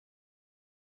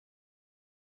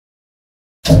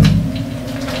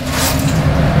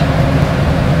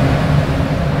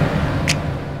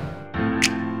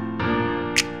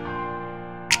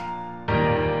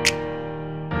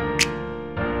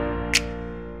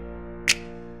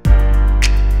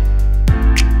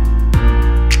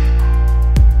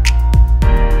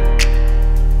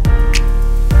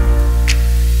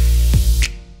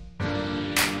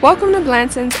Welcome to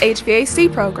Blanson's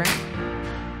HVAC program.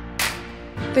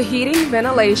 The Heating,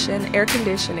 Ventilation, Air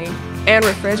Conditioning, and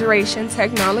Refrigeration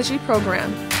Technology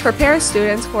program prepares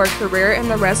students for a career in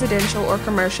the residential or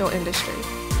commercial industry.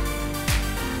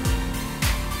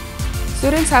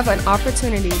 Students have an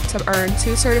opportunity to earn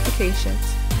 2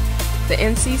 certifications: the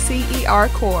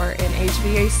NCCER Core and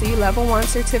HVAC Level 1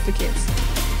 certificates.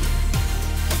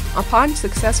 Upon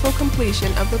successful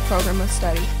completion of the program of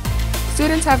study,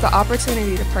 students have the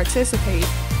opportunity to participate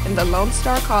in the Lone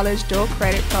Star College Dual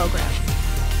Credit Program.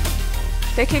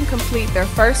 They can complete their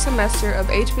first semester of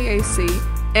HVAC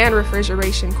and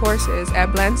refrigeration courses at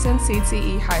Blanson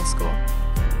CTE High School.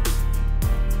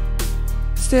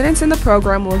 Students in the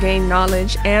program will gain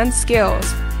knowledge and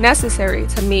skills necessary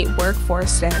to meet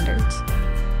workforce standards.